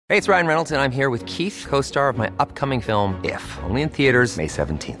Hey, it's Ryan Reynolds, and I'm here with Keith, co-star of my upcoming film, If, only in theaters May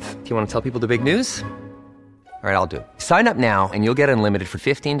 17th. Do you want to tell people the big news? All right, I'll do it. Sign up now and you'll get unlimited for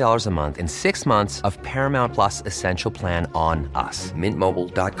 $15 a month and 6 months of Paramount Plus Essential Plan on us.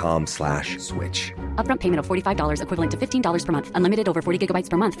 MintMobile.com/switch. Upfront payment of $45 equivalent to $15 per month. Unlimited over 40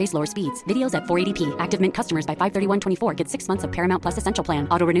 gigabytes per month. Face lower speeds. Videos at 480p. Active Mint customers by 531.24 get 6 months of Paramount Plus Essential Plan.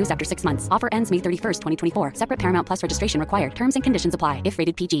 Auto renews after 6 months. Offer ends May 31st, 2024. Separate Paramount Plus registration required. Terms and conditions apply if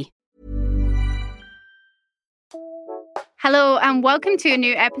rated PG. Hello and welcome to a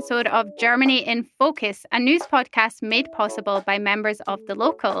new episode of Germany in Focus, a news podcast made possible by members of The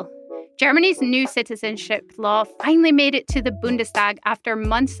Local. Germany's new citizenship law finally made it to the Bundestag after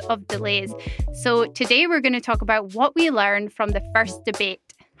months of delays. So today we're going to talk about what we learned from the first debate.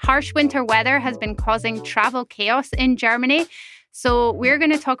 Harsh winter weather has been causing travel chaos in Germany. So we're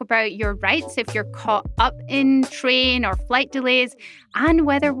going to talk about your rights if you're caught up in train or flight delays and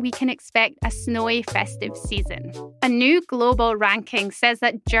whether we can expect a snowy festive season. A new global ranking says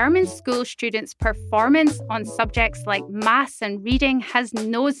that German school students' performance on subjects like maths and reading has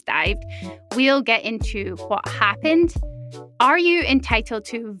nosedived. We'll get into what happened. Are you entitled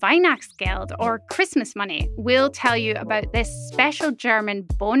to Weihnachtsgeld or Christmas money? We'll tell you about this special German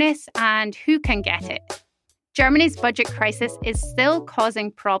bonus and who can get it. Germany's budget crisis is still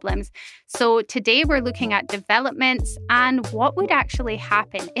causing problems. So today we're looking at developments and what would actually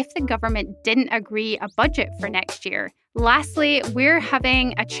happen if the government didn't agree a budget for next year. Lastly, we're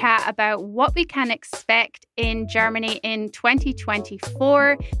having a chat about what we can expect in Germany in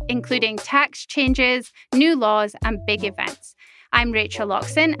 2024, including tax changes, new laws, and big events. I'm Rachel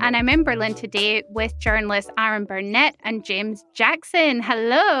Loxon, and I'm in Berlin today with journalists Aaron Burnett and James Jackson.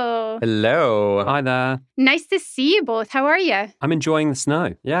 Hello. Hello. Hi there. Nice to see you both. How are you? I'm enjoying the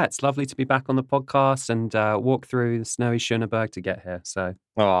snow. Yeah, it's lovely to be back on the podcast and walk through the snowy Schöneberg to get here. So,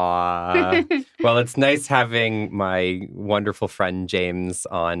 Aww. Well, it's nice having my wonderful friend James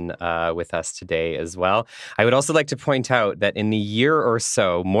on with us today as well. I would also like to point out that in the year or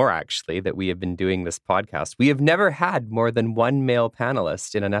so, more actually, that we have been doing this podcast, we have never had more than one male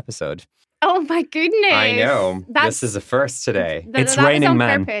panelist in an episode. Oh my goodness. I know. This is a first today. It's that raining was on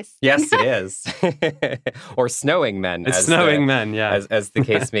men. Purpose. Yes, it is. Or snowing men. It's snowing men, yeah. As the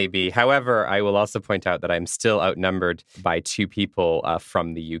case may be. However, I will also point out that I'm still outnumbered by two people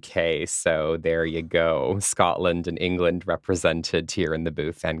from the UK. So there you go. Scotland and England represented here in the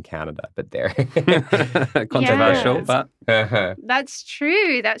booth and Canada. But there. Controversial, Yes. but... That's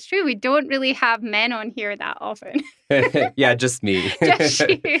true. That's true. We don't really have men on here that often. Yeah, just me. Just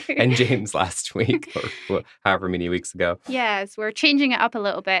you. And James last week or however many weeks ago. Yes, we're changing it up a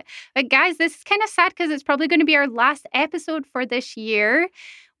little bit. But guys, this is kind of sad because it's probably going to be our last episode for this year.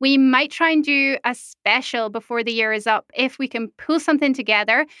 We might try and do a special before the year is up if we can pull something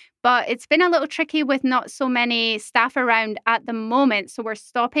together. But it's been a little tricky with not so many staff around at the moment. So we're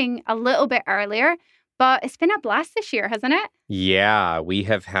stopping a little bit earlier. But it's been a blast this year, hasn't it? Yeah, we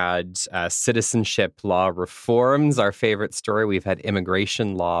have had citizenship law reforms, our favorite story. We've had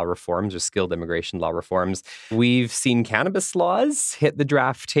immigration law reforms or skilled immigration law reforms. We've seen cannabis laws hit the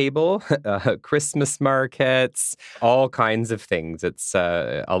draft table, Christmas markets, all kinds of things. It's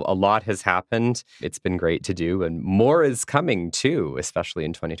a lot has happened. It's been great to do. And more is coming too, especially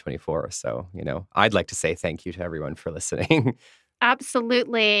in 2024. So, I'd like to say thank you to everyone for listening.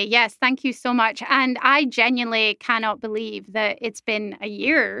 Absolutely. Yes. Thank you so much. And I genuinely cannot believe that it's been a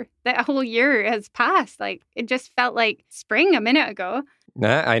year, that a whole year has passed. Like, it just felt like spring a minute ago.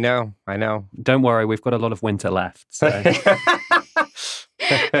 I know. Don't worry, we've got a lot of winter left. So.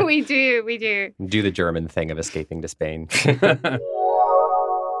 We do. Do the German thing of escaping to Spain.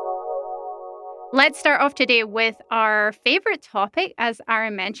 Let's start off today with our favorite topic, as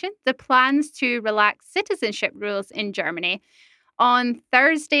Aaron mentioned, the plans to relax citizenship rules in Germany. On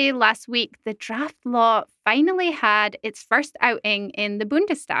Thursday last week, the draft law finally had its first outing in the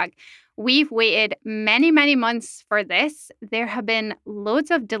Bundestag. We've waited many, many months for this. There have been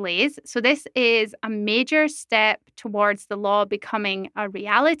loads of delays. So this is a major step towards the law becoming a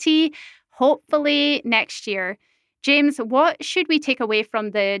reality, hopefully next year. James, what should we take away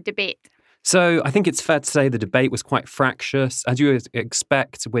from the debate? So I think it's fair to say the debate was quite fractious, as you would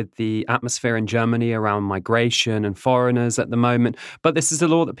expect with the atmosphere in Germany around migration and foreigners at the moment. But this is a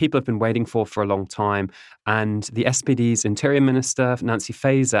law that people have been waiting for a long time. And the SPD's Interior Minister, Nancy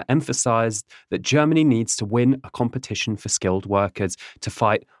Faeser, emphasized that Germany needs to win a competition for skilled workers to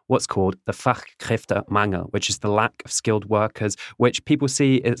fight what's called the Fachkräftemangel, which is the lack of skilled workers, which people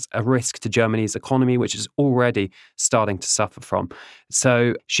see as a risk to Germany's economy, which is already starting to suffer from.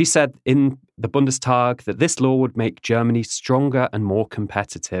 So she said in the Bundestag that this law would make Germany stronger and more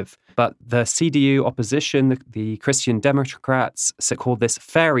competitive. But the CDU opposition, the Christian Democrats, called this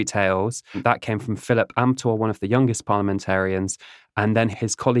fairy tales. That came from Philipp Amthor, one of the youngest parliamentarians. And then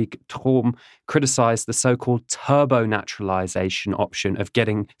his colleague Tom criticised the so-called turbo-naturalisation option of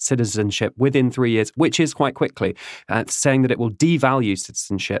getting citizenship within 3 years, which is quite quickly, saying that it will devalue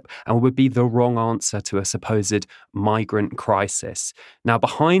citizenship and would be the wrong answer to a supposed migrant crisis. Now,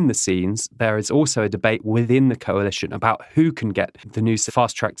 behind the scenes, there is also a debate within the coalition about who can get the new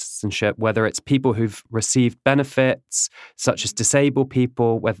fast-track citizenship, whether it's people who've received benefits, such as disabled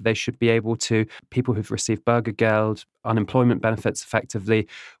people, whether they should be able to, people who've received Bürgergeld, unemployment benefits effectively,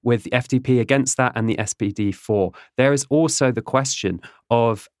 with the FDP against that and the SPD for. There is also the question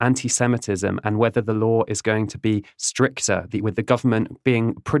of anti-Semitism and whether the law is going to be stricter, with the government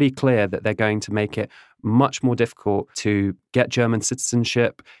being pretty clear that they're going to make it much more difficult to get German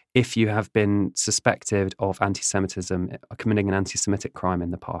citizenship if you have been suspected of anti-Semitism, committing an anti-Semitic crime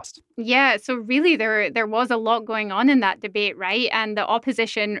in the past. Yeah, so really there was a lot going on in that debate, right? And the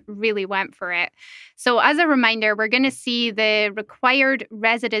opposition really went for it. So as a reminder, we're going to see the required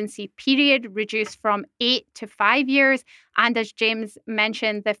residency period reduced from 8 to 5 years. And as James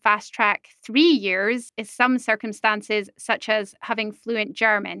mentioned, the fast track 3 years is some circumstances such as having fluent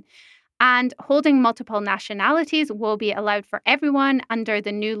German. And holding multiple nationalities will be allowed for everyone under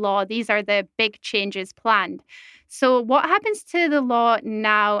the new law. These are the big changes planned. So what happens to the law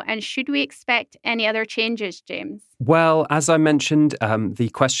now, and should we expect any other changes, James? Well, as I mentioned, the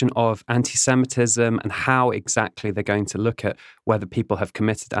question of anti-Semitism and how exactly they're going to look at whether people have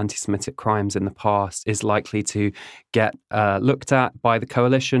committed anti-Semitic crimes in the past is likely to get looked at by the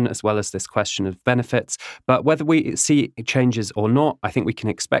coalition, as well as this question of benefits. But whether we see changes or not, I think we can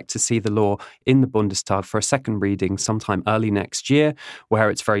expect to see the law in the Bundestag for a second reading sometime early next year, where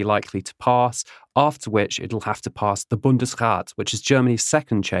it's very likely to pass, after which it'll have to pass the Bundesrat, which is Germany's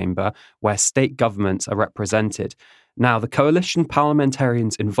second chamber, where state governments are represented. Now, the coalition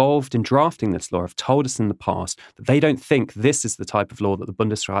parliamentarians involved in drafting this law have told us in the past that they don't think this is the type of law that the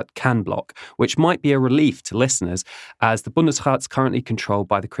Bundesrat can block, which might be a relief to listeners, as the Bundesrat is currently controlled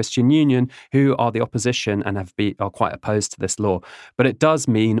by the Christian Union, who are the opposition and are quite opposed to this law. But it does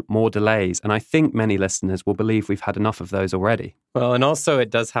mean more delays, and I think many listeners will believe we've had enough of those already. Well, and also it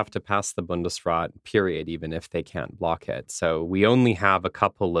does have to pass the Bundesrat, period, even if they can't block it. So we only have a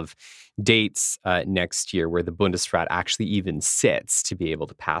couple of dates next year where the Bundesrat actually even sits to be able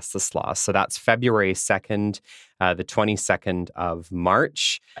to pass this law. So that's February 2nd, the 22nd of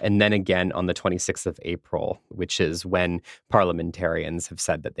March, and then again on the 26th of April, which is when parliamentarians have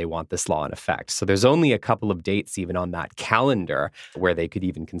said that they want this law in effect. So there's only a couple of dates even on that calendar where they could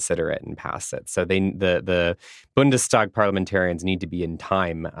even consider it and pass it. So the Bundestag parliamentarians need to be in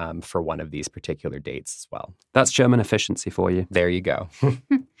time for one of these particular dates as well. That's German efficiency for you. There you go.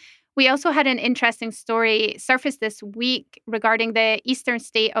 We also had an interesting story surface this week regarding the eastern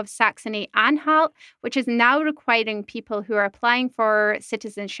state of Saxony-Anhalt, which is now requiring people who are applying for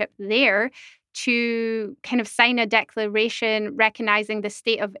citizenship there to kind of sign a declaration recognizing the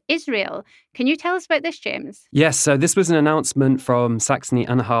state of Israel. Can you tell us about this, James? Yes, so this was an announcement from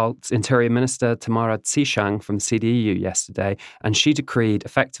Saxony-Anhalt's Interior Minister Tamara Zieschang from the CDU yesterday, and she decreed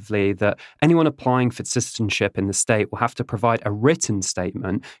effectively that anyone applying for citizenship in the state will have to provide a written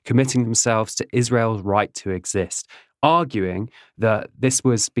statement committing themselves to Israel's right to exist, arguing that this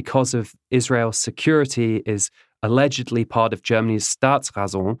was because of Israel's security is allegedly part of Germany's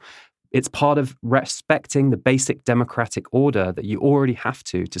Staatsräson. It's part of respecting the basic democratic order that you already have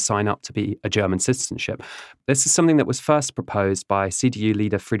to sign up to be a German citizenship. This is something that was first proposed by CDU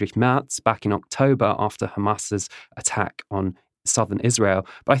leader Friedrich Merz back in October after Hamas's attack on southern Israel.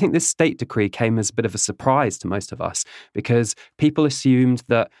 But I think this state decree came as a bit of a surprise to most of us because people assumed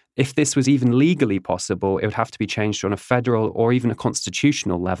that if this was even legally possible, it would have to be changed on a federal or even a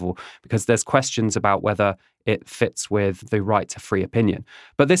constitutional level because there's questions about whether it fits with the right to free opinion.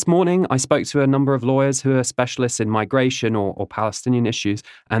 But this morning, I spoke to a number of lawyers who are specialists in migration or Palestinian issues,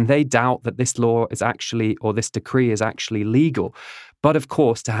 and they doubt that this law is actually, or this decree is actually legal. But of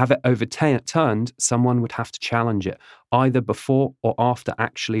course, to have it overturned, someone would have to challenge it, either before or after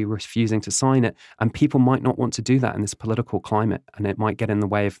actually refusing to sign it. And people might not want to do that in this political climate, and it might get in the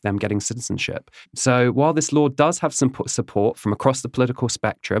way of them getting citizenship. So while this law does have some support from across the political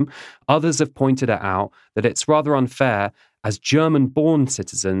spectrum, others have pointed it out that it's rather unfair as German-born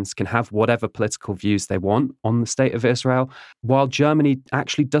citizens can have whatever political views they want on the state of Israel, while Germany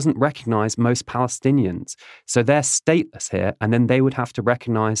actually doesn't recognize most Palestinians. So they're stateless here, and then they would have to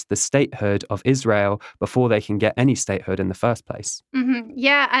recognize the statehood of Israel before they can get any statehood in the first place. Mm-hmm.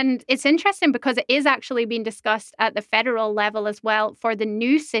 Yeah, and it's interesting because it is actually being discussed at the federal level as well for the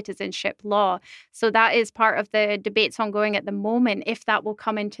new citizenship law. So that is part of the debates ongoing at the moment, if that will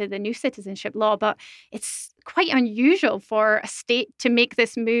come into the new citizenship law. But it's quite unusual for a state to make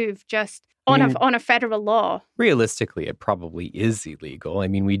this move just on a federal law. Realistically, it probably is illegal. I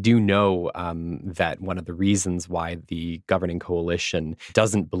mean, we do know that one of the reasons why the governing coalition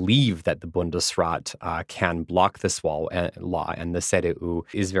doesn't believe that the Bundesrat can block this law, and the CDU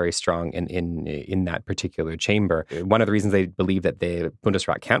is very strong in that particular chamber. One of the reasons they believe that the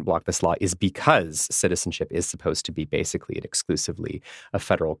Bundesrat can't block this law is because citizenship is supposed to be basically and exclusively a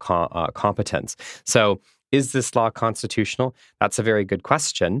federal competence. So, is this law constitutional? That's a very good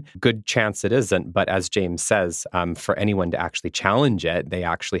question. Good chance it isn't. But as James says, for anyone to actually challenge it, they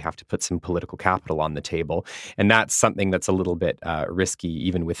actually have to put some political capital on the table. And that's something that's a little bit risky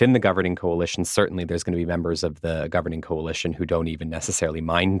even within the governing coalition. Certainly, there's going to be members of the governing coalition who don't even necessarily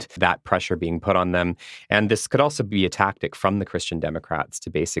mind that pressure being put on them. And this could also be a tactic from the Christian Democrats to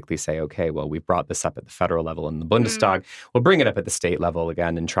basically say, okay, well, we've brought this up at the federal level in the Bundestag. We'll bring it up at the state level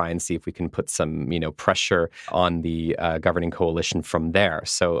again and try and see if we can put some, pressure on the governing coalition from there.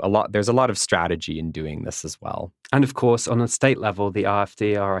 So there's a lot of strategy in doing this as well. And of course, on a state level, the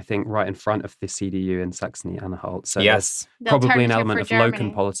AfD are, I think, right in front of the CDU in Saxony-Anhalt. So yes, probably an element of Germany.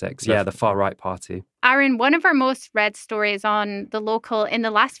 Loken politics. Yeah, the far-right party. Aaron, one of our most read stories on The Local in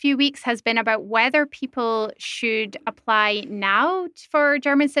the last few weeks has been about whether people should apply now for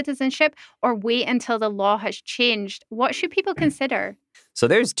German citizenship or wait until the law has changed. What should people consider? So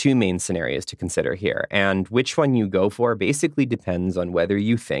there's two main scenarios to consider here, and which one you go for basically depends on whether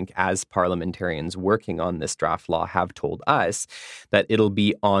you think, as parliamentarians working on this draft law have told us, that it'll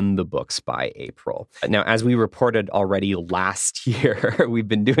be on the books by April. Now, as we reported already last year, we've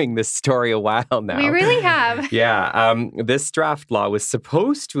been doing this story a while now. We really have. Yeah. This draft law was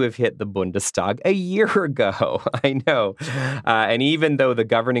supposed to have hit the Bundestag a year ago. I know. And even though the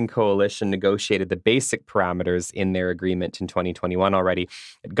governing coalition negotiated the basic parameters in their agreement in 2021 already,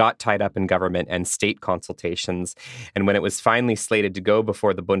 it got tied up in government and state consultations. And when it was finally slated to go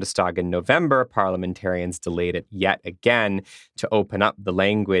before the Bundestag in November, parliamentarians delayed it yet again to open up the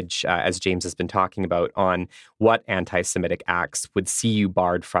language, as James has been talking about, on what anti-Semitic acts would see you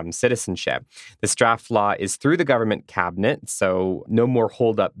barred from citizenship. This draft law is through the government cabinet, so no more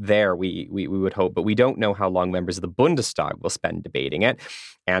hold up there, we would hope. But we don't know how long members of the Bundestag will spend debating it.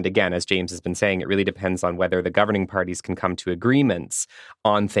 And again, as James has been saying, it really depends on whether the governing parties can come to agreements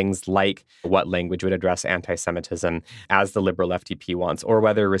on things like what language would address anti-Semitism, as the Liberal FDP wants, or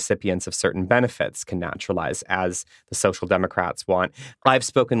whether recipients of certain benefits can naturalize, as the Social Democrats want. I've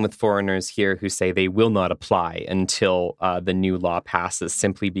spoken with foreigners here who say they will not apply until the new law passes,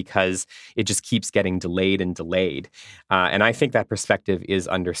 simply because it just keeps getting delayed and delayed. And I think that perspective is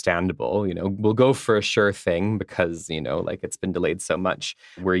understandable. We'll go for a sure thing because, it's been delayed so much.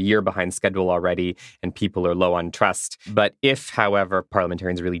 We're a year behind schedule already, and people are low on trust. But if, however,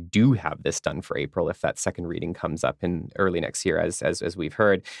 parliamentarians really do have this done for April, if that second reading comes up in early next year, as we've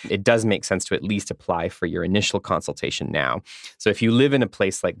heard, it does make sense to at least apply for your initial consultation now. So if you live in a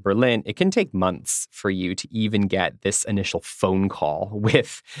place like Berlin, it can take months for you to even get this initial phone call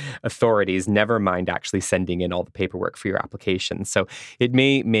with authorities, never mind actually sending in all the paperwork for your application. So it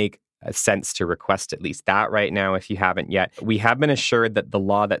may make a sense to request at least that right now if you haven't yet. We have been assured that the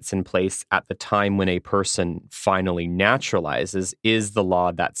law that's in place at the time when a person finally naturalizes is the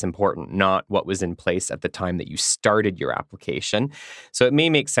law that's important, not what was in place at the time that you started your application. So it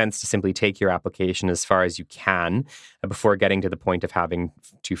may make sense to simply take your application as far as you can before getting to the point of having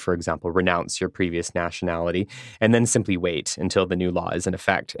to, for example, renounce your previous nationality, and then simply wait until the new law is in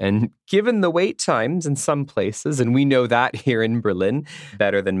effect. And given the wait times in some places, and we know that here in Berlin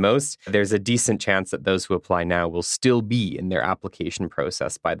better than most, there's a decent chance that those who apply now will still be in their application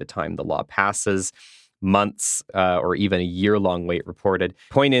process by the time the law passes. Months or even a year-long wait reported.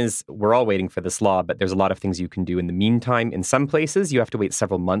 Point is, we're all waiting for this law, but there's a lot of things you can do in the meantime. In some places, you have to wait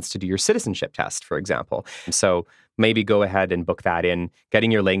several months to do your citizenship test, for example. So maybe go ahead and book that in. Getting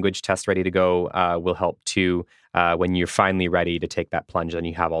your language test ready to go will help too. When you're finally ready to take that plunge and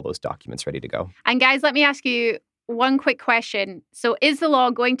you have all those documents ready to go. And guys, let me ask you one quick question. So is the law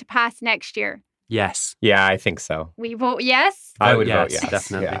going to pass next year? Yes. Yeah, I think so. We vote yes? I would vote yes.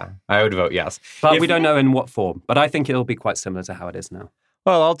 Definitely. Yeah, I would vote yes. But we don't know in what form. But I think it'll be quite similar to how it is now.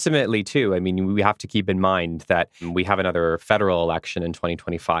 Well, ultimately, too, I mean, we have to keep in mind that we have another federal election in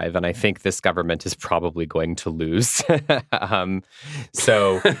 2025, and I think this government is probably going to lose.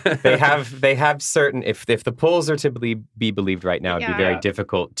 So they have certain, if the polls are to be believed right now, it'd be very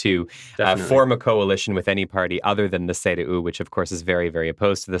difficult to form a coalition with any party other than the CDU, which of course is very, very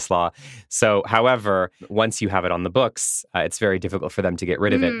opposed to this law. So, however, once you have it on the books, it's very difficult for them to get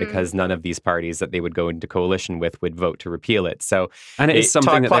rid of it because none of these parties that they would go into coalition with would vote to repeal it. So, and it is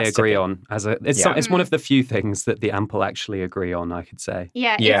something that they agree on. It's one of the few things that the AMPL actually agree on, I could say.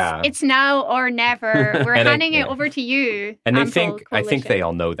 It's now or never. We're handing it over to you. And I think they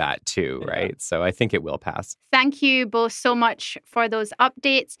all know that too, right? So I think it will pass. Thank you both so much for those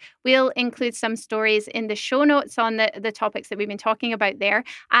updates. We'll include some stories in the show notes on the topics that we've been talking about there.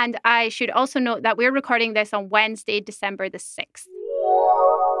 And I should also note that we're recording this on Wednesday, December the 6th.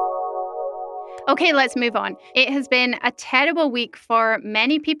 Okay, let's move on. It has been a terrible week for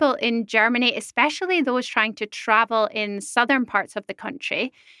many people in Germany, especially those trying to travel in southern parts of the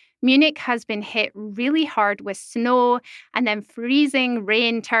country. Munich has been hit really hard with snow, and then freezing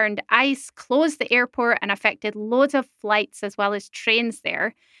rain turned ice, closed the airport, and affected loads of flights as well as trains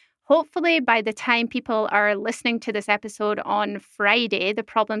there. Hopefully, by the time people are listening to this episode on Friday, the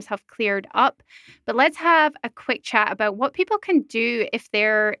problems have cleared up. But let's have a quick chat about what people can do if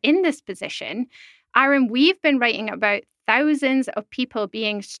they're in this position. Aaron, we've been writing about thousands of people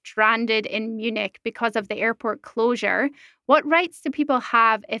being stranded in Munich because of the airport closure. What rights do people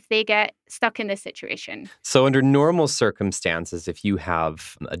have if they get stuck in this situation? So under normal circumstances, if you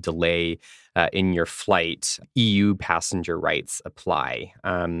have a delay in your flight, EU passenger rights apply.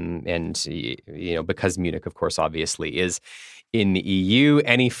 And, because Munich, of course, obviously is in the EU,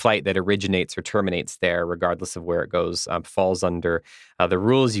 any flight that originates or terminates there, regardless of where it goes, falls under the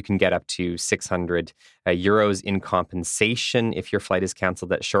rules. You can get up to 600 euros in compensation if your flight is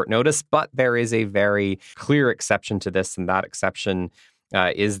canceled at short notice. But there is a very clear exception to this, and that exception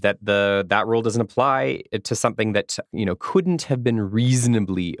is that that rule doesn't apply to something that couldn't have been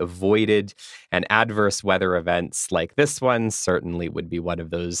reasonably avoided. And adverse weather events like this one certainly would be one of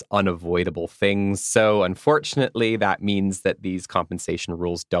those unavoidable things. So unfortunately, that means that these compensation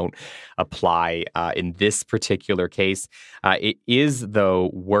rules don't apply in this particular case. It is, though,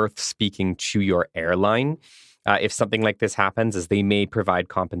 worth speaking to your airline. If something like this happens, as they may provide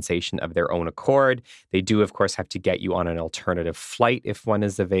compensation of their own accord. They do, of course, have to get you on an alternative flight if one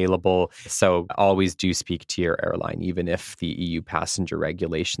is available. So always do speak to your airline, even if the EU passenger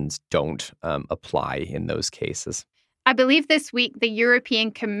regulations don't apply in those cases. I believe this week the European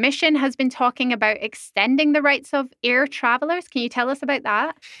Commission has been talking about extending the rights of air travelers. Can you tell us about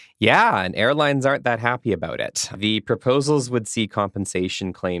that? Yeah, and airlines aren't that happy about it. The proposals would see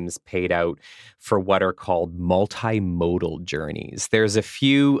compensation claims paid out for what are called multimodal journeys. There's a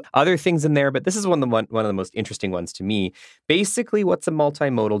few other things in there, but this is one of the most interesting ones to me. Basically, what's a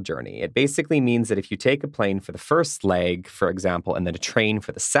multimodal journey? It basically means that if you take a plane for the first leg, for example, and then a train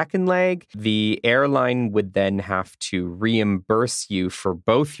for the second leg, the airline would then have to reimburse you for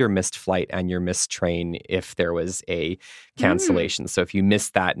both your missed flight and your missed train if there was a cancellation. So if you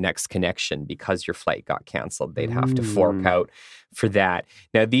missed that next connection because your flight got canceled, they'd have to fork out for that.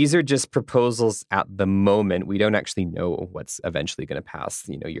 Now, these are just proposals at the moment. We don't actually know what's eventually going to pass,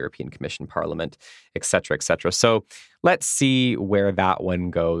 European Commission, Parliament, et cetera, et cetera. So let's see where that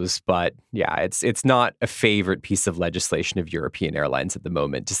one goes. But yeah, it's not a favorite piece of legislation of European airlines at the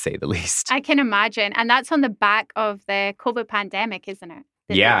moment, to say the least. I can imagine. And that's on the back of the COVID pandemic, isn't it?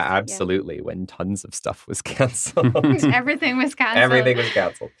 Yeah, absolutely. Yeah. When tons of stuff was canceled. Everything was canceled. Everything was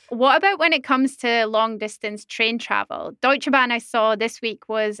canceled. What about when it comes to long distance train travel? Deutsche Bahn, I saw this week,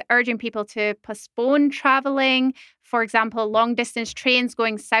 was urging people to postpone traveling. For example, long distance trains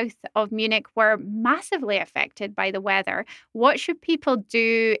going south of Munich were massively affected by the weather. What should people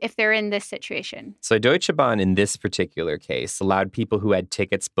do if they're in this situation? So Deutsche Bahn in this particular case allowed people who had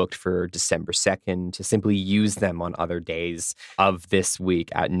tickets booked for December 2nd to simply use them on other days of this week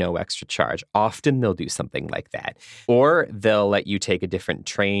at no extra charge. Often they'll do something like that. Or they'll let you take a different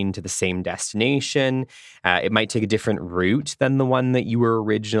train to the same destination. It might take a different route than the one that you were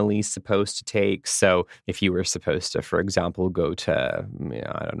originally supposed to take. So if you were supposed to, for example, go to,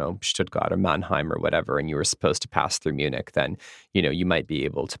 Stuttgart or Mannheim or whatever, and you were supposed to pass through Munich, then, you might be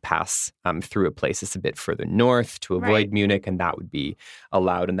able to pass through a place that's a bit further north to avoid Munich, and that would be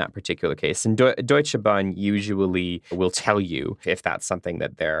allowed in that particular case. And Deutsche Bahn usually will tell you if that's something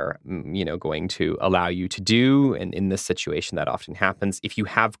that they're, going to allow you to do. And in this situation, that often happens. If you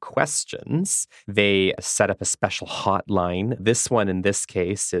have questions, they set up a special hotline. This one in this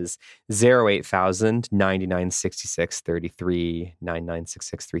case is 08000 9966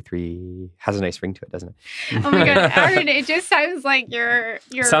 3633 has a nice ring to it, doesn't it? Oh my God, Aaron, it just sounds like you're...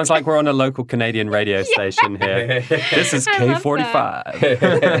 Sounds like we're on a local Canadian radio station here. This is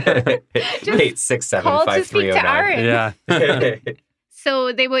K45. 8675309. Yeah.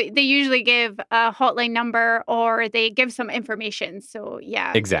 So they usually give a hotline number or they give some information. So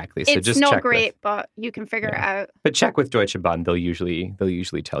yeah, Exactly. So it's just not check great, but you can figure it out. But check with Deutsche Bahn. They'll usually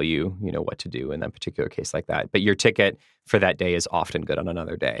tell you, what to do in that particular case like that. But your ticket for that day is often good on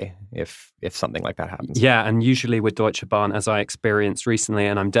another day if something like that happens. Yeah, and usually with Deutsche Bahn, as I experienced recently,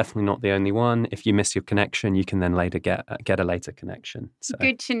 and I'm definitely not the only one, if you miss your connection, you can then later get a later connection. So.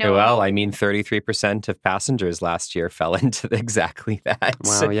 Good to know. Well, 33% of passengers last year fell into exactly that.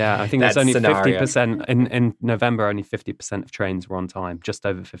 Wow, yeah. I think there's only 50%. In November, only 50% of trains were on time, just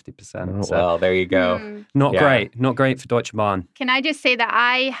over 50%. Oh, well, there you go. Not great for Deutsche Bahn. Can I just say that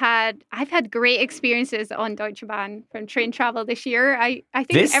I've had great experiences on Deutsche Bahn from train travel this year. I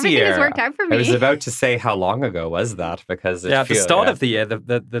think everything has worked out for me. I was about to say, how long ago was that? Because at the start of the year,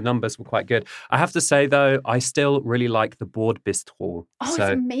 the numbers were quite good. I have to say, though, I still really like the Bordbistro. Oh, it's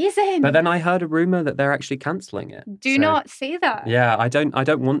amazing. But then I heard a rumor that they're actually cancelling it. Do not say that. Yeah, I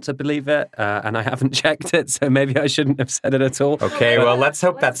don't want to believe it, and I haven't checked it, so maybe I shouldn't have said it at all. Okay, well, let's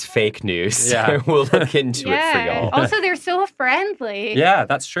hope that's fake news. Yeah. We'll look into it for y'all. Also, they're so friendly. Yeah,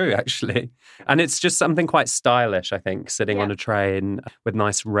 that's true, actually. And it's just something quite stylish, I think, sitting on a train with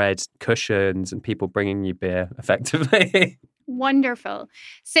nice red cushions and people bringing you beer, effectively. Wonderful.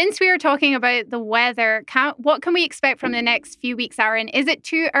 Since we are talking about the weather, what can we expect from the next few weeks, Aaron? Is it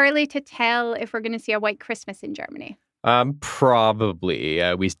too early to tell if we're going to see a white Christmas in Germany? Probably.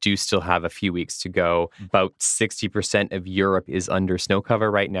 We do still have a few weeks to go. About 60% of Europe is under snow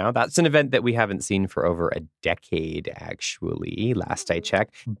cover right now. That's an event that we haven't seen for over a decade, actually, last I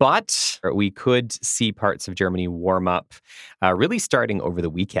checked. But we could see parts of Germany warm up really starting over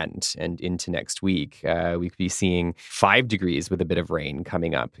the weekend and into next week. We could be seeing 5 degrees with a bit of rain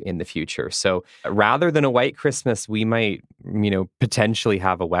coming up in the future. So rather than a white Christmas, we might, potentially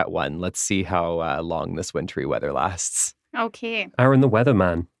have a wet one. Let's see how long this wintry weather lasts. Okay. Aaron the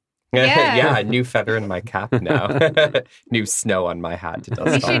weatherman. Yeah. A new feather in my cap now. New snow on my hat to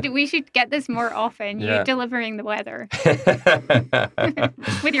dust off. We should get this more often. Yeah. You delivering the weather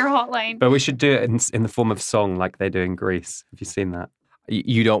with your hotline. But we should do it in the form of song like they do in Greece. Have you seen that?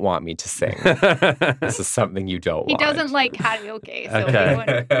 You don't want me to sing. This is something you don't want. He doesn't like karaoke, so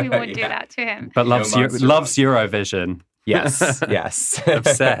we won't do that to him. But loves Eurovision. Yes.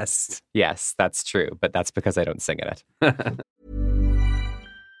 Obsessed. Yes, that's true. But that's because I don't sing in it.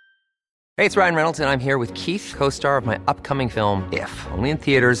 Hey, it's Ryan Reynolds, and I'm here with Keith, co-star of my upcoming film, If, only in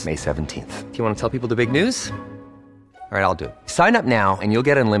theaters May 17th. Do you want to tell people the big news? All right, I'll do it. Sign up now and you'll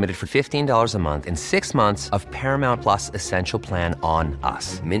get unlimited for $15 a month and 6 months of Paramount Plus Essential Plan on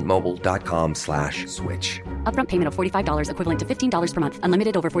us. MintMobile.com/switch. Upfront payment of $45 equivalent to $15 per month.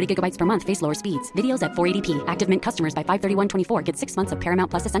 Unlimited over 40 gigabytes per month. Face lower speeds. Videos at 480p. Active Mint customers by 531.24 get 6 months of Paramount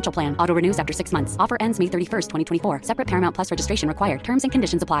Plus Essential Plan. Auto renews after 6 months. Offer ends May 31st, 2024. Separate Paramount Plus registration required. Terms and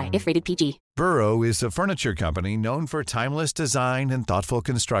conditions apply if rated PG. Burrow is a furniture company known for timeless design and thoughtful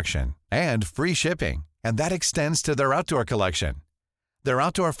construction and free shipping. And that extends to their outdoor collection. Their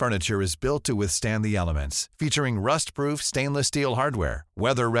outdoor furniture is built to withstand the elements, featuring rust-proof stainless steel hardware,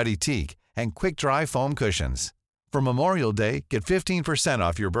 weather-ready teak, and quick-dry foam cushions. For Memorial Day, get 15%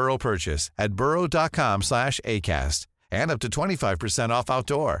 off your Burrow purchase at burrow.com/ACAST and up to 25% off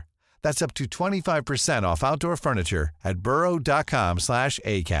outdoor. That's up to 25% off outdoor furniture at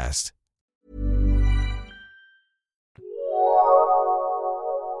burrow.com/ACAST.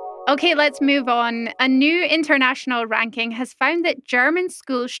 Okay, let's move on. A new international ranking has found that German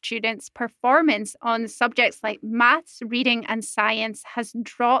school students' performance on subjects like maths, reading, and science has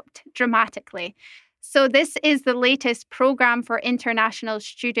dropped dramatically. So this is the latest Programme for International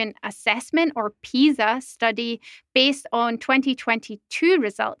Student Assessment, or PISA, study based on 2022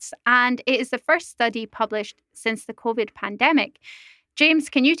 results. And it is the first study published since the COVID pandemic. James,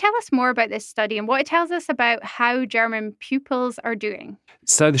 can you tell us more about this study and what it tells us about how German pupils are doing?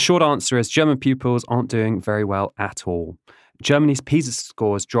 So the short answer is German pupils aren't doing very well at all. Germany's PISA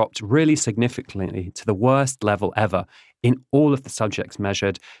scores dropped really significantly to the worst level ever in all of the subjects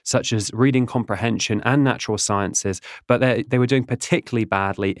measured, such as reading comprehension and natural sciences, but they were doing particularly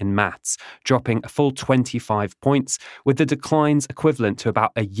badly in maths, dropping a full 25 points, with the declines equivalent to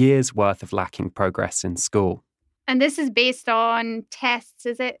about a year's worth of lacking progress in school. And this is based on tests,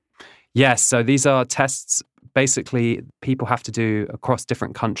 is it? Yes, so these are tests basically people have to do across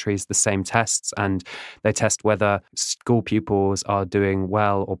different countries the same tests, and they test whether school pupils are doing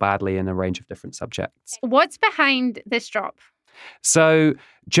well or badly in a range of different subjects. What's behind this drop? So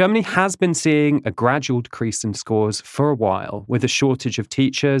Germany has been seeing a gradual decrease in scores for a while with a shortage of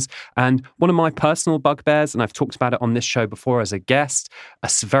teachers. And one of my personal bugbears, and I've talked about it on this show before as a guest, a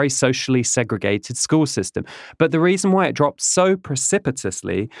very socially segregated school system. But the reason why it dropped so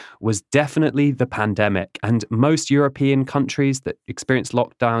precipitously was definitely the pandemic. And most European countries that experienced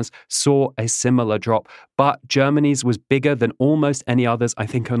lockdowns saw a similar drop. But Germany's was bigger than almost any others. I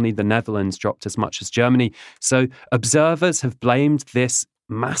think only the Netherlands dropped as much as Germany. So observers have blamed this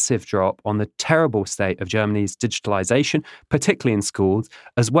massive drop on the terrible state of Germany's digitalization, particularly in schools,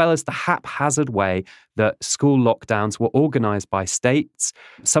 as well as the haphazard way that school lockdowns were organized by states.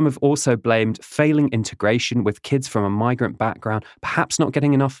 Some have also blamed failing integration with kids from a migrant background, perhaps not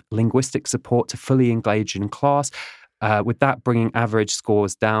getting enough linguistic support to fully engage in class. With that bringing average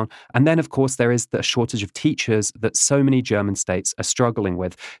scores down. And then, of course, there is the shortage of teachers that so many German states are struggling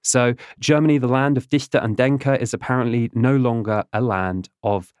with. So Germany, the land of Dichter and Denker, is apparently no longer a land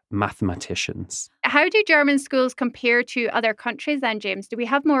of mathematicians. How do German schools compare to other countries then, James? Do we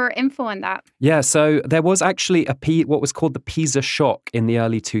have more info on that? Yeah, so there was actually what was called the PISA shock in the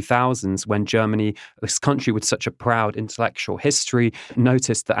early 2000s when Germany, this country with such a proud intellectual history,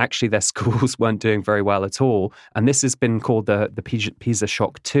 noticed that actually their schools weren't doing very well at all. And this has been called the PISA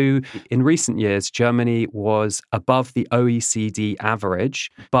shock 2. In recent years, Germany was above the OECD average,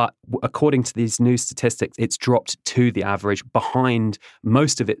 but according to these new statistics, it's dropped to the average behind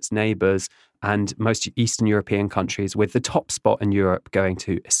most of its neighbours and most Eastern European countries, with the top spot in Europe going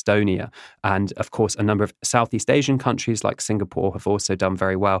to Estonia. And of course, a number of Southeast Asian countries like Singapore have also done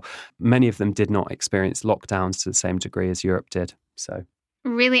very well. Many of them did not experience lockdowns to the same degree as Europe did. So,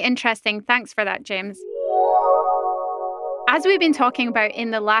 really interesting. Thanks for that, James. As we've been talking about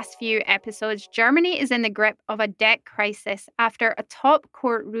in the last few episodes, Germany is in the grip of a debt crisis after a top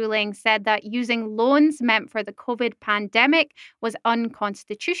court ruling said that using loans meant for the COVID pandemic was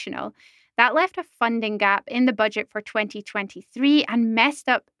unconstitutional. That left a funding gap in the budget for 2023 and messed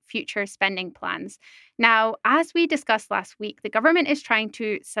up future spending plans. Now, as we discussed last week, the government is trying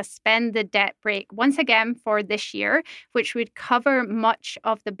to suspend the debt brake once again for this year, which would cover much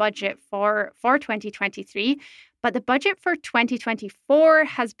of the budget for 2023. But the budget for 2024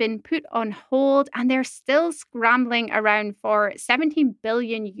 has been put on hold and they're still scrambling around for 17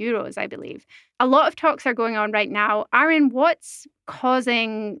 billion euros, I believe. A lot of talks are going on right now. Aaron, what's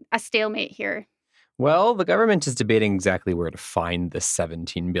causing a stalemate here? Well, the government is debating exactly where to find the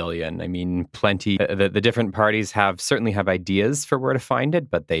 17 billion. I mean, plenty. The different parties certainly have ideas for where to find it,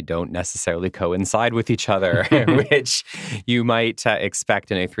 but they don't necessarily coincide with each other, which you might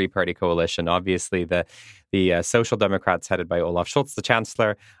expect in a three-party coalition. Obviously, the Social Democrats, headed by Olaf Scholz, the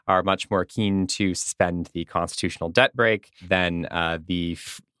Chancellor, are much more keen to suspend the constitutional debt brake than the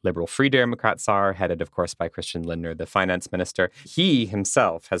Liberal Free Democrats are, headed, of course, by Christian Lindner, the finance minister. He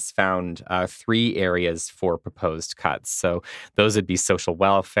himself has found 3 areas for proposed cuts. So those would be social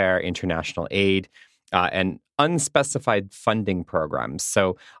welfare, international aid, and unspecified funding programs.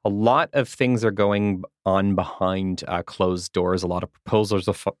 So a lot of things are going on behind closed doors. A lot of proposals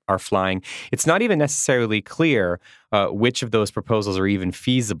are flying. It's not even necessarily clear which of those proposals are even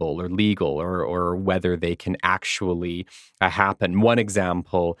feasible or legal or whether they can actually happen. One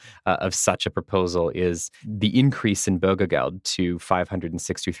example of such a proposal is the increase in Bürgergeld to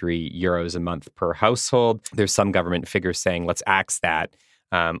 563 euros a month per household. There's some government figures saying, let's axe that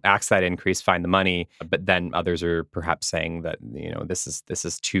increase, find the money, but then others are perhaps saying that this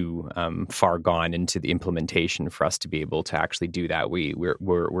is too far gone into the implementation for us to be able to actually do that.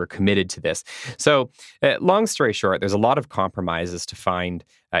 We're committed to this. So, long story short, there's a lot of compromises to find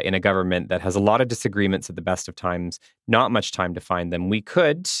in a government that has a lot of disagreements at the best of times. Not much time to find them. We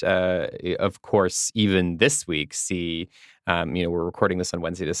could, of course, even this week see. We're recording this on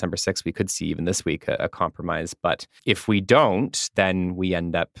Wednesday, December 6th. We could see even this week a compromise. But if we don't, then we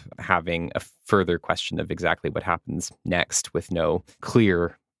end up having a further question of exactly what happens next with no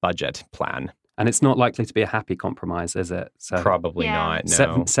clear budget plan. And it's not likely to be a happy compromise, is it? So probably not,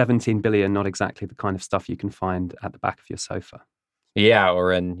 no. 17 billion, not exactly the kind of stuff you can find at the back of your sofa. Yeah,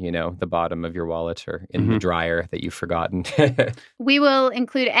 or in, the bottom of your wallet or in the dryer that you've forgotten. We will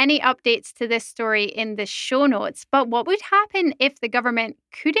include any updates to this story in the show notes. But what would happen if the government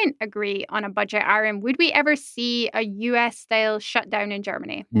couldn't agree on a budget, Aaron, would we ever see a US-style shutdown in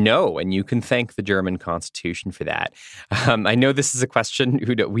Germany? No, and you can thank the German constitution for that. I know this is a question,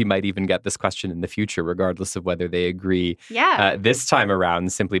 we might even get this question in the future, regardless of whether they agree this time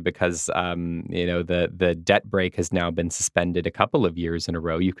around, simply because, the debt brake has now been suspended a couple of years in a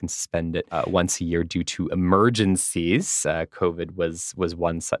row. You can suspend it once a year due to emergencies. COVID was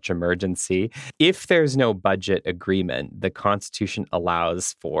one such emergency. If there's no budget agreement, the Constitution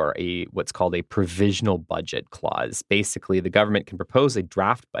allows for what's called a provisional budget clause. Basically, the government can propose a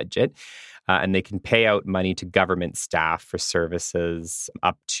draft budget, and they can pay out money to government staff for services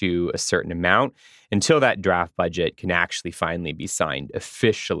up to a certain amount until that draft budget can actually finally be signed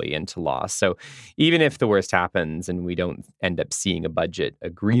officially into law. So even if the worst happens and we don't end up seeing a budget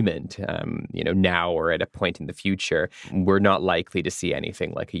agreement, now or at a point in the future, we're not likely to see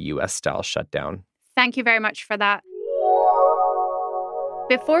anything like a US-style shutdown. Thank you very much for that.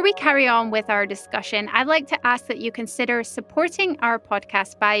 Before we carry on with our discussion, I'd like to ask that you consider supporting our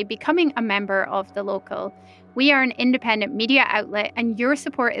podcast by becoming a member of The Local. We are an independent media outlet, and your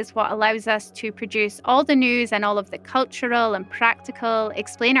support is what allows us to produce all the news and all of the cultural and practical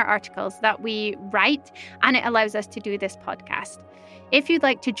explainer articles that we write, and it allows us to do this podcast. If you'd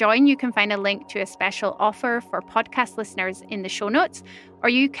like to join, you can find a link to a special offer for podcast listeners in the show notes, or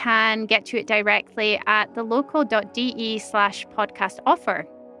you can get to it directly at thelocal.de/podcast offer.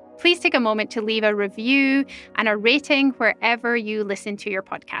 Please take a moment to leave a review and a rating wherever you listen to your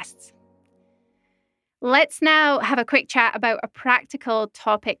podcasts. Let's now have a quick chat about a practical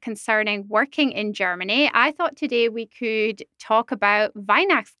topic concerning working in Germany. I thought today we could talk about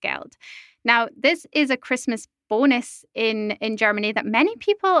Weihnachtsgeld. Now, this is a Christmas bonus in Germany that many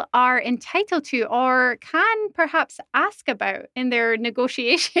people are entitled to or can perhaps ask about in their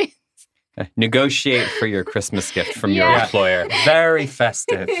negotiations. Negotiate for your Christmas gift from your employer. Very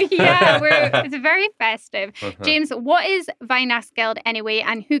festive. It's very festive. James, what is Weihnachtsgeld anyway,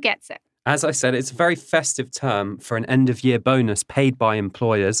 and who gets it? As I said, it's a very festive term for an end-of-year bonus paid by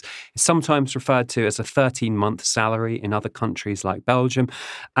employers. It's sometimes referred to as a 13-month salary in other countries like Belgium.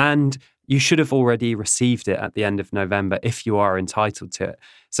 And you should have already received it at the end of November if you are entitled to it.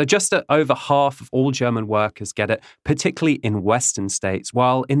 So just over half of all German workers get it, particularly in Western states,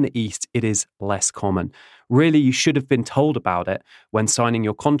 while in the East it is less common. Really, you should have been told about it when signing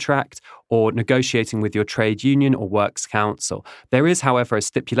your contract or negotiating with your trade union or works council. There is, however, a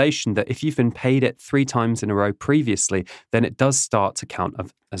stipulation that if you've been paid it 3 times in a row previously, then it does start to count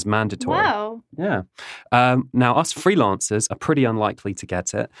as mandatory. Wow. Yeah. Now, us freelancers are pretty unlikely to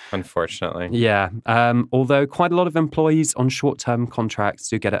get it. Unfortunately. Yeah. Although quite a lot of employees on short-term contracts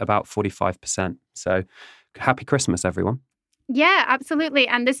do get it about 45%. So happy Christmas, everyone. Yeah, absolutely.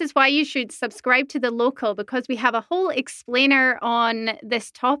 And this is why you should subscribe to The Local, because we have a whole explainer on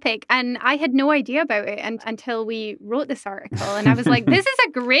this topic. And I had no idea about it until we wrote this article. And I was like, this is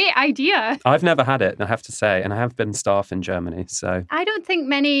a great idea. I've never had it, I have to say. And I have been staff in Germany. So I don't think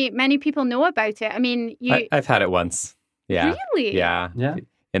many people know about it. I mean, I've had it once. Yeah. Really? Yeah.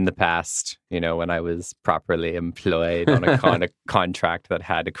 In the past, when I was properly employed on a contract that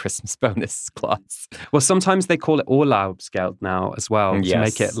had a Christmas bonus clause. Well, sometimes they call it Urlaubsgeld now as well to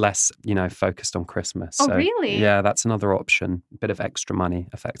make it less, focused on Christmas. Oh, really? Yeah, that's another option. A bit of extra money,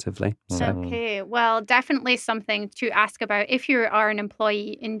 effectively. So. Okay, well, definitely something to ask about if you are an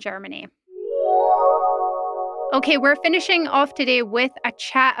employee in Germany. Okay, we're finishing off today with a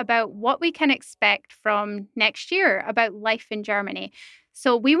chat about what we can expect from next year about life in Germany.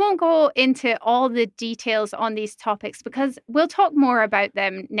 So we won't go into all the details on these topics because we'll talk more about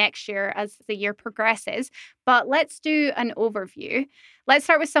them next year as the year progresses. But let's do an overview. Let's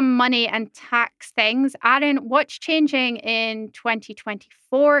start with some money and tax things. Aaron, what's changing in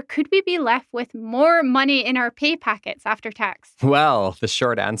 2024? Could we be left with more money in our pay packets after tax? Well, the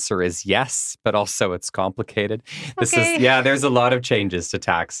short answer is yes, but also it's complicated. There's a lot of changes to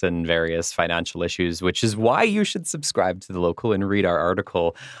tax and various financial issues, which is why you should subscribe to The Local and read our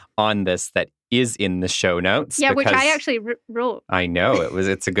article on this that is in the show notes. Yeah, which I actually wrote. I know.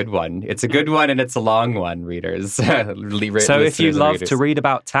 It's a good one. It's a good one and it's a long one, readers. So if you love to read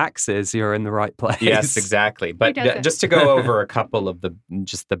about taxes, you're in the right place. Yes, exactly. But just to go over a couple of the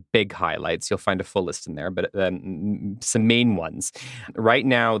big highlights, you'll find a full list in there, but some main ones. Right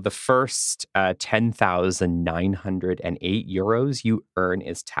now, the first 10,908 euros you earn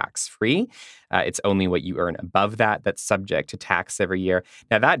is tax-free. It's only what you earn above that's subject to tax every year.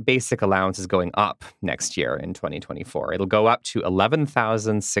 Now, that basic allowance is going up next year in 2024. It'll go up to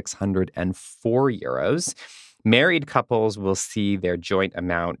 11,604 euros. Married couples will see their joint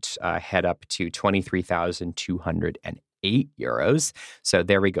amount head up to 23,208 €8. So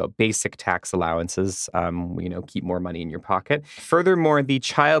there we go. Basic tax allowances, keep more money in your pocket. Furthermore, the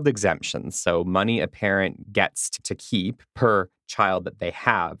child exemptions, so money a parent gets to keep per child that they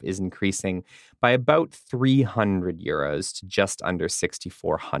have, is increasing by about €300 to just under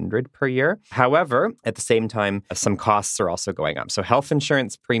 €6,400 per year. However, at the same time, some costs are also going up. So health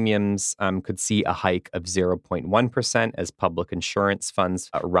insurance premiums could see a hike of 0.1% as public insurance funds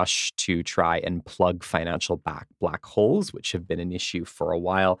rush to try and plug financial black holes, which have been an issue for a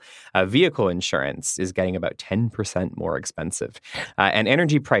while. Vehicle insurance is getting about 10% more expensive. And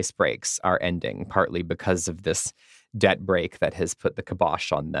energy price breaks are ending, partly because of this debt break that has put the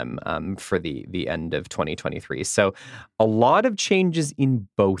kibosh on them for the end of 2023. So a lot of changes in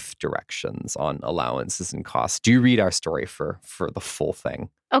both directions on allowances and costs. Do read our story for the full thing.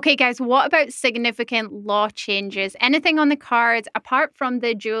 Okay, guys, what about significant law changes? Anything on the cards apart from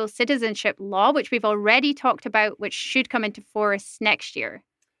the dual citizenship law, which we've already talked about, which should come into force next year?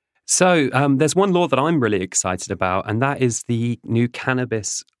 So there's one law that I'm really excited about, and that is the new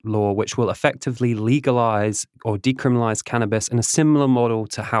cannabis law, which will effectively legalize or decriminalize cannabis in a similar model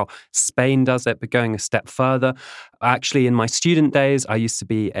to how Spain does it, but going a step further. Actually, in my student days, I used to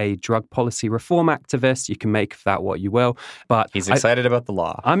be a drug policy reform activist. You can make of that what you will. But he's excited about the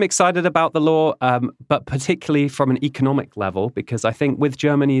law. I'm excited about the law, but particularly from an economic level, because I think with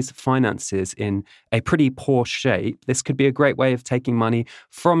Germany's finances in a pretty poor shape, this could be a great way of taking money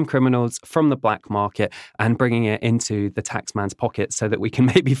from criminals, from the black market, and bringing it into the taxman's pocket so that we can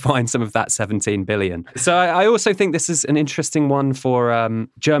maybe find some of that 17 billion. So I also think this is an interesting one for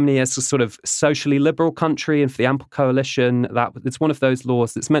Germany as a sort of socially liberal country, and for the Ample Coalition. That it's one of those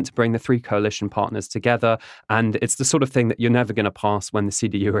laws that's meant to bring the three coalition partners together, and it's the sort of thing that you're never going to pass when the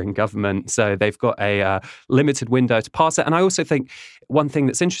CDU are in government. So they've got a limited window to pass it. And I also think one thing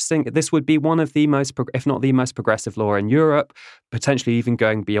that's interesting, this would be one of the most, if not the most progressive law in Europe, potentially even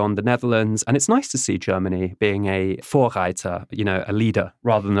going beyond the Netherlands. And it's nice to see Germany being a Vorreiter, a leader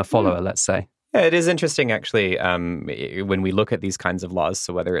rather than a follower, let's say. Yeah, it is interesting, actually, when we look at these kinds of laws,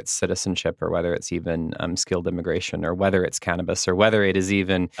 so whether it's citizenship or whether it's even skilled immigration or whether it's cannabis or whether it is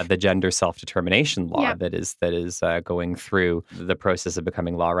even the gender self-determination law that is going through the process of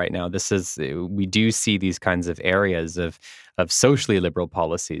becoming law right now. We do see these kinds of areas of socially liberal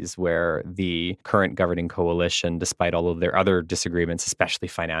policies where the current governing coalition, despite all of their other disagreements, especially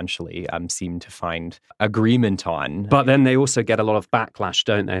financially, seem to find agreement on. But then they also get a lot of backlash,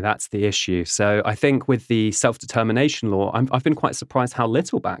 don't they? That's the issue. So I think with the self-determination law, I've been quite surprised how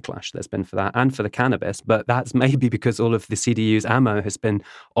little backlash there's been for that and for the cannabis. But that's maybe because all of the CDU's ammo has been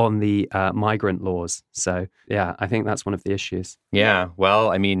on the migrant laws. So yeah, I think that's one of the issues. Yeah,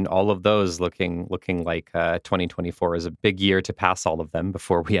 well, I mean, all of those looking like 2024 is a big year to pass all of them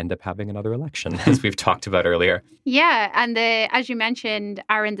before we end up having another election, as we've talked about earlier. Yeah, and as you mentioned,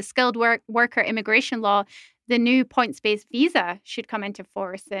 Aaron, the skilled worker immigration law, the new points-based visa should come into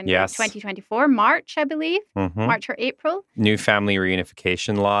force in 2024, March, I believe, March or April. New family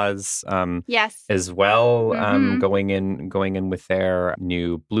reunification laws, as well, going in with their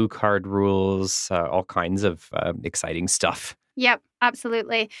new blue card rules, all kinds of exciting stuff. Yep,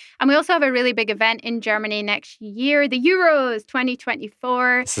 absolutely. And we also have a really big event in Germany next year, the Euros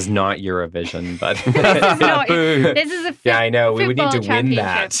 2024. This is not Eurovision, but this is a yeah, I know. We would need to win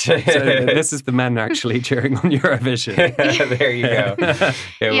that. So this is the men actually cheering on Eurovision. There you go.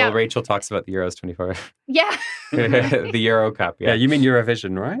 Yeah, well, Rachel talks about the Euros 24. Yeah. The Euro Cup. Yeah, you mean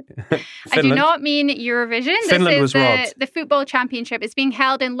Eurovision, right? I do not mean Eurovision. Finland was robbed. The football championship is being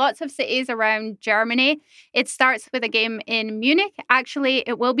held in lots of cities around Germany. It starts with a game in Munich. Actually,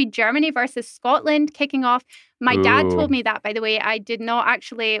 it will be Germany versus Scotland kicking off. My dad told me that, by the way. I did not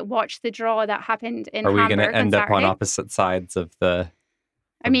actually watch the draw that happened in Hamburg. Are we going to end up on opposite sides of the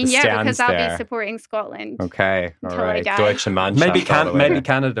because I'll be supporting Scotland. Okay, all right. Deutsche Mannschaft. Maybe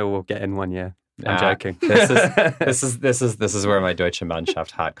Canada will get in one year. I'm joking. This is where my Deutsche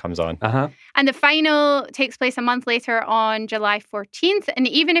Mannschaft hat comes on. And the final takes place a month later on July 14th. And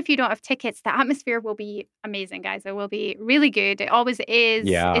even if you don't have tickets, the atmosphere will be amazing, guys. It will be really good. It always is.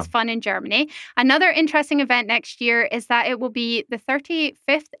 Yeah. It's fun in Germany. Another interesting event next year is that it will be the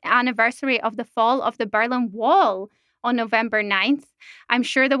 35th anniversary of the fall of the Berlin Wall on November 9th. I'm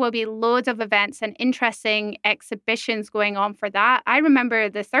sure there will be loads of events and interesting exhibitions going on for that. I remember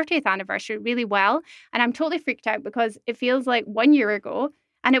the 30th anniversary really well, and I'm totally freaked out because it feels like 1 year ago,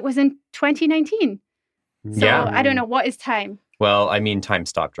 and it was in 2019. So I don't know, what is time? Well, I mean, time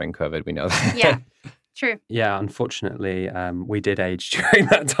stopped during COVID. We know that. Yeah. True. Yeah, unfortunately, we did age during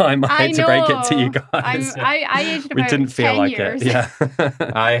that time. I hate to break it to you guys. I aged about we didn't feel 10 like years. it. Yeah.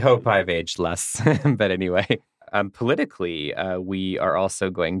 I hope I've aged less. But anyway. Politically, we are also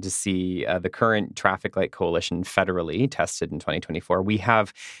going to see the current traffic light coalition federally tested in 2024. We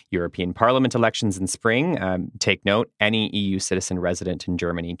have European Parliament elections in spring. Take note, any EU citizen resident in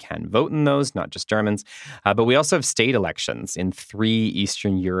Germany can vote in those, not just Germans. But we also have state elections in 3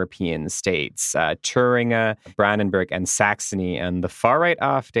 Eastern European states, Thuringia, Brandenburg, and Saxony. And the far-right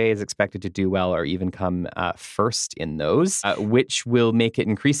AfD is expected to do well or even come first in those, which will make it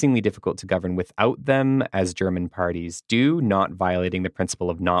increasingly difficult to govern without them, as German parties do, not violating the principle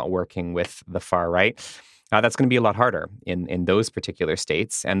of not working with the far right. That's going to be a lot harder in those particular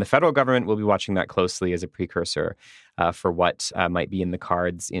states. And the federal government will be watching that closely as a precursor for what might be in the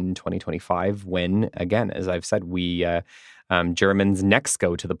cards in 2025 when, again, as I've said, we Germans next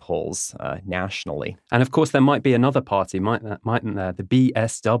go to the polls nationally. And of course, there might be another party, mightn't there? The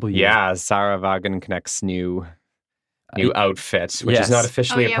BSW. Yeah, Sarah Wagenknecht's new outfit, which yes. is not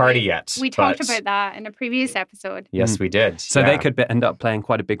officially a party yet. We talked about that in a previous episode. Yes, we did. So they could end up playing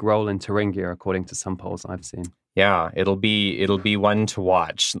quite a big role in Thuringia, according to some polls I've seen. Yeah, it'll be one to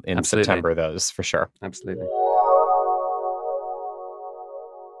watch in Absolutely. September, those for sure. Absolutely.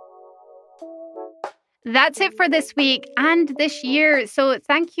 That's it for this week and this year. So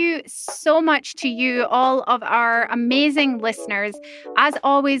thank you so much to you, all of our amazing listeners. As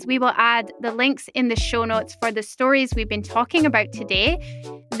always, we will add the links in the show notes for the stories we've been talking about today.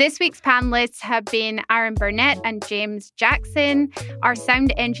 This week's panelists have been Aaron Burnett and James Jackson. Our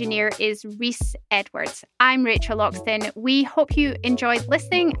sound engineer is Reese Edwards. I'm Rachel Loxton. We hope you enjoyed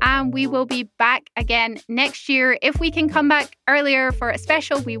listening, and we will be back again next year. If we can come back earlier for a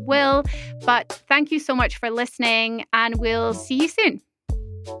special, we will. But thank you so much for listening, and we'll see you soon.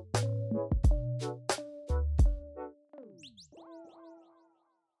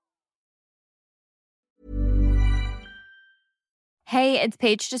 Hey, it's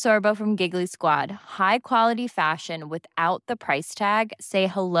Paige DeSorbo from Giggly Squad. High quality fashion without the price tag. Say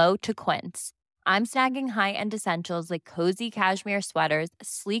hello to Quince. I'm snagging high-end essentials like cozy cashmere sweaters,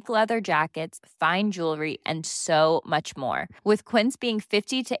 sleek leather jackets, fine jewelry, and so much more. With Quince being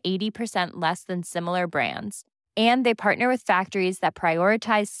 50 to 80% less than similar brands. And they partner with factories that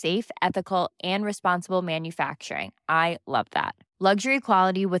prioritize safe, ethical, and responsible manufacturing. I love that. Luxury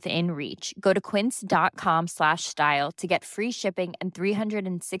quality within reach. Go to quince.com/style to get free shipping and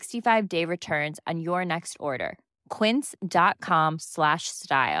 365-day returns on your next order.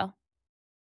 Quince.com/style.